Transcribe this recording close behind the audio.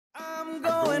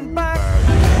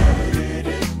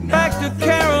to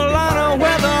Carolina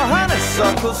where the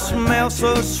honeysuckle smells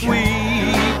so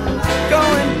sweet.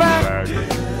 Going back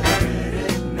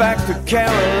to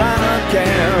Carolina,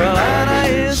 Carolina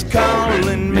is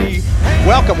calling me.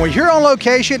 Welcome. We're here on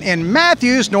location in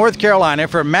Matthews, North Carolina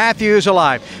for Matthews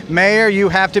Alive. Mayor, you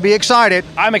have to be excited.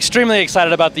 I'm extremely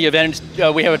excited about the event.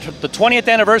 We have the 20th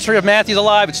anniversary of Matthews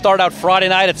Alive. It started out Friday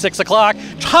night at 6 o'clock.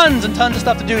 Tons and tons of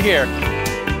stuff to do here.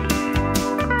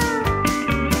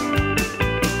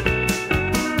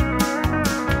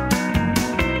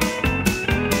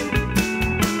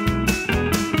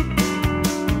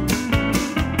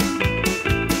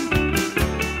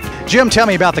 Jim, tell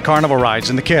me about the carnival rides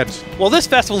and the kids. Well, this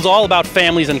festival is all about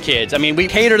families and kids. I mean, we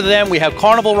cater to them. We have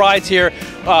carnival rides here,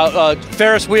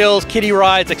 Ferris wheels, kiddie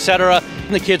rides, etc.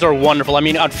 And the kids are wonderful. I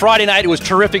mean, on Friday night, it was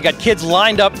terrific. Got kids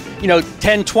lined up,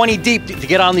 10, 20 deep to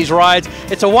get on these rides.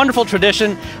 It's a wonderful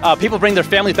tradition. People bring their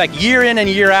families back year in and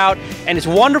year out. And it's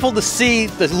wonderful to see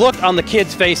the look on the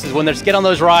kids' faces when they get on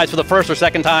those rides for the first or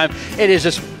second time. It is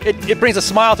just, it brings a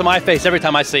smile to my face every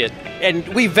time I see it. And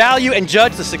we value and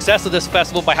judge the success of this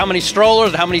festival by how many strollers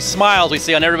and how many smiles we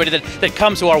see on everybody that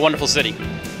comes to our wonderful city.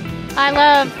 I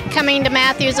love coming to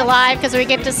Matthews Alive because we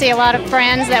get to see a lot of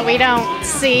friends that we don't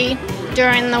see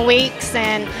during the weeks,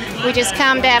 and we just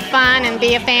come to have fun and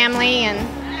be a family and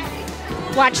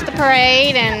watch the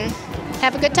parade and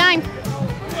have a good time.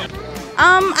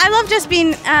 I love just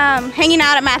being hanging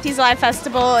out at Matthews Alive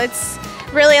Festival. It's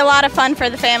really a lot of fun for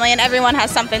the family, and everyone has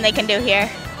something they can do here.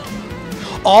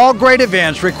 All great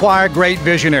events require great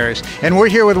visionaries, and we're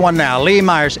here with one now. Lee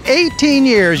Myers, 18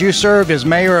 years you served as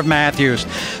mayor of Matthews.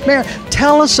 Mayor,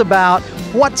 tell us about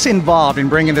what's involved in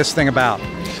bringing this thing about.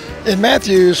 In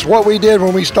Matthews, what we did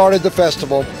when we started the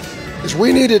festival is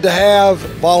we needed to have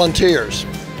volunteers.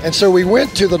 And so we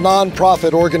went to the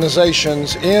nonprofit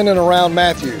organizations in and around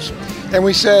Matthews, and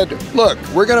we said, look,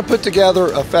 we're going to put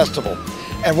together a festival.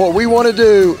 And what we want to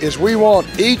do is we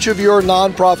want each of your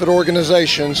nonprofit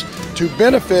organizations to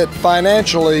benefit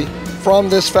financially from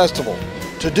this festival.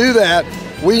 To do that,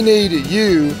 we need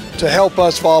you to help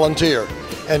us volunteer.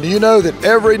 And do you know that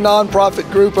every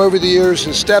nonprofit group over the years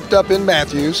has stepped up in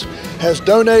Matthews, has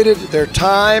donated their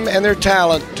time and their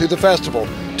talent to the festival.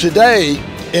 Today,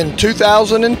 in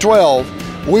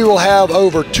 2012, we will have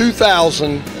over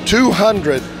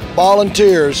 2,200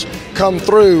 volunteers come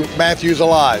through Matthews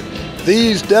Alive.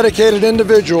 These dedicated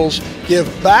individuals give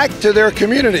back to their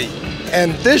community,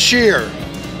 and this year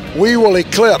we will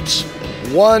eclipse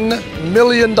 $1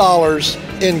 million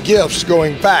in gifts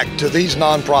going back to these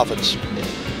nonprofits.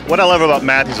 What I love about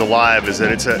Matthews Alive is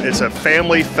that it's a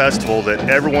family festival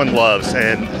that everyone loves,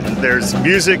 and there's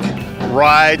music,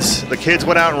 rides. The kids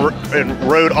went out and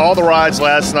rode all the rides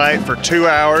last night for 2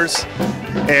 hours,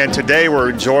 and today we're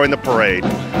enjoying the parade.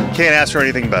 Can't ask for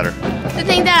anything better. The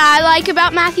thing that I like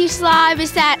about Matthews Live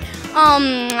is that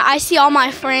I see all my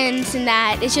friends and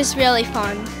that it's just really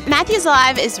fun. Matthews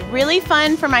Live is really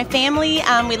fun for my family.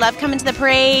 We love coming to the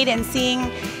parade and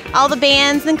seeing all the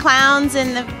bands and clowns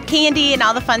and the candy and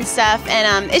all the fun stuff.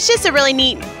 And it's just a really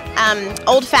neat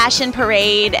old-fashioned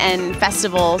parade and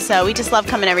festival, so we just love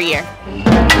coming every year.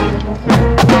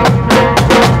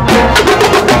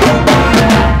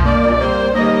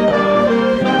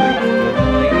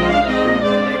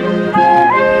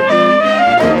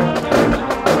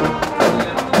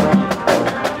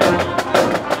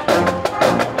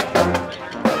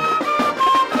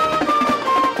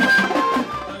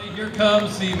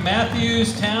 Comes the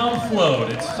Matthews Town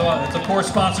Float. It's of course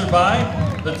sponsored by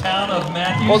the town of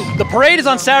Matthews. Well, the parade is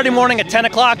on Saturday morning at 10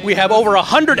 o'clock. We have over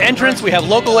 100 entrants. We have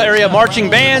local area marching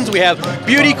bands. We have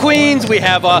beauty queens. We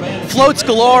have floats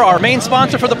galore. Our main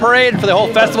sponsor for the parade and for the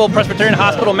whole festival, Presbyterian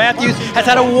Hospital Matthews, has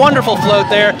had a wonderful float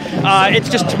there. It's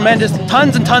just tremendous.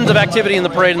 Tons and tons of activity in the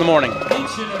parade in the morning.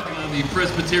 On the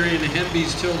Presbyterian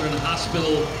Hemby's Children's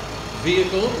Hospital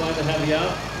vehicle. Glad to have you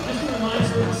out. Just a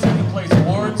reminder of the second place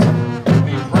awards.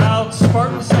 The proud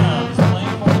Spartan Sound is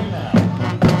playing for you now.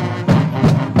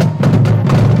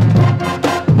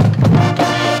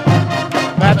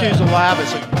 Matthews Alive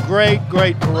is a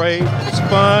great parade. It's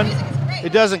fun.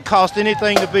 It doesn't cost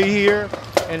anything to be here,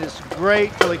 and it's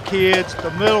great for the kids,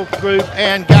 the middle group,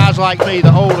 and guys like me,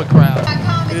 the older crowd.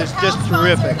 It is just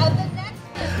terrific.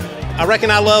 I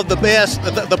reckon I love the best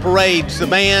the parades, the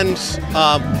bands.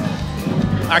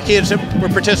 Our kids were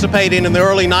participating in the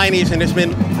early 90s, and it's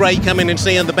been great coming and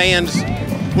seeing the bands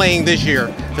playing this year.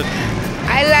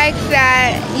 I like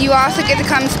that you also get to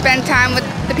come spend time with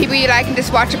the people you like and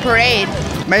just watch a parade.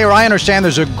 Mayor, I understand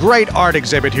there's a great art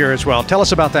exhibit here as well. Tell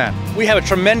us about that. We have a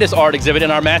tremendous art exhibit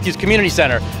in our Matthews Community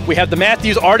Center. We have the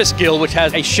Matthews Artist Guild, which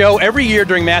has a show every year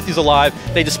during Matthews Alive.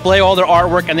 They display all their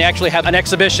artwork, and they actually have an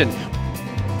exhibition.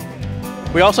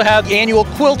 We also have the annual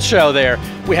quilt show there.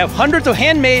 We have hundreds of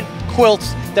handmade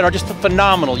quilts that are just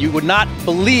phenomenal. You would not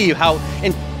believe how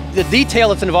the detail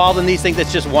that's involved in these things.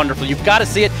 It's just wonderful. You've got to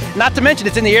see it. Not to mention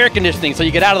it's in the air conditioning, so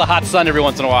you get out of the hot sun every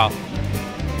once in a while.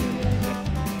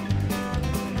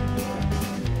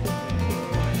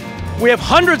 We have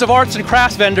hundreds of arts and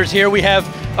crafts vendors here. We have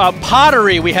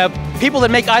pottery. We have people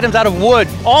that make items out of wood.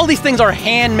 All these things are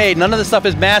handmade. None of this stuff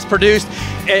is mass produced.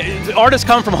 Artists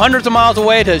come from hundreds of miles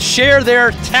away to share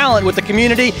their talent with the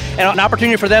community and an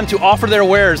opportunity for them to offer their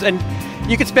wares. And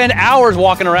you could spend hours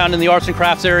walking around in the arts and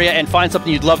crafts area and find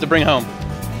something you'd love to bring home.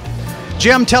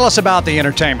 Jim, tell us about the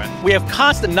entertainment. We have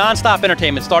constant non-stop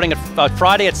entertainment starting at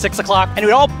Friday at 6 o'clock, and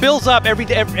it all builds up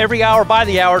every hour by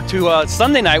the hour to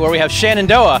Sunday night, where we have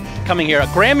Shenandoah coming here, a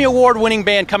Grammy Award-winning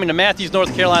band coming to Matthews,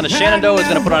 North Carolina. Shenandoah is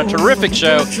going to put on a terrific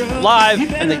show live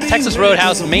in the Texas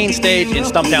Roadhouse main stage in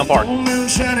Stumptown Park.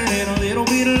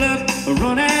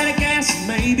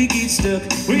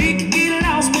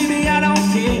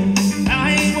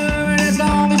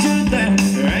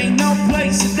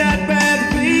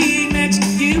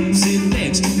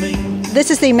 This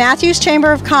is the Matthews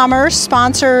Chamber of Commerce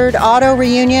sponsored auto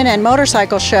reunion and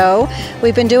motorcycle show.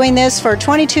 We've been doing this for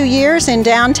 22 years in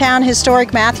downtown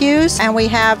historic Matthews, and we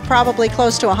have probably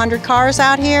close to 100 cars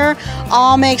out here,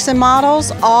 all makes and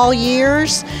models, all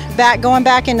years, going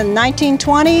back into the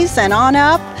 1920s and on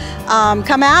up.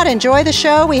 Come out, enjoy the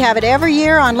show. We have it every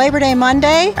year on Labor Day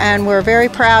Monday, and we're very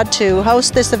proud to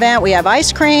host this event. We have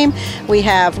ice cream, we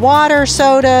have water,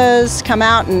 sodas. Come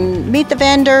out and meet the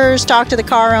vendors, talk to the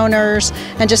car owners,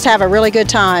 and just have a really good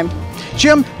time.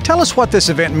 Jim, tell us what this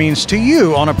event means to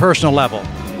you on a personal level.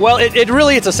 Well,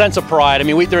 it's a sense of pride. I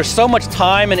mean, there's so much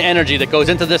time and energy that goes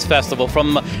into this festival,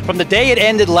 from the day it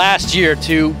ended last year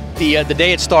to the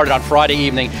day it started on Friday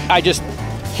evening. I just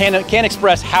can't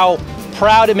express how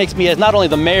proud it makes me as not only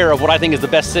the mayor of what I think is the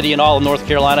best city in all of North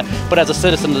Carolina, but as a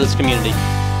citizen of this community.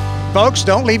 Folks,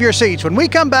 don't leave your seats. When we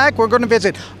come back, we're going to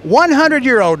visit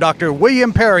 100-year-old Dr.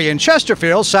 William Perry in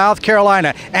Chesterfield, South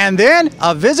Carolina. And then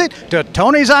a visit to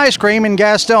Tony's Ice Cream in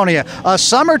Gastonia. A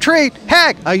summer treat,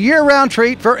 heck, a year-round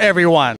treat for everyone.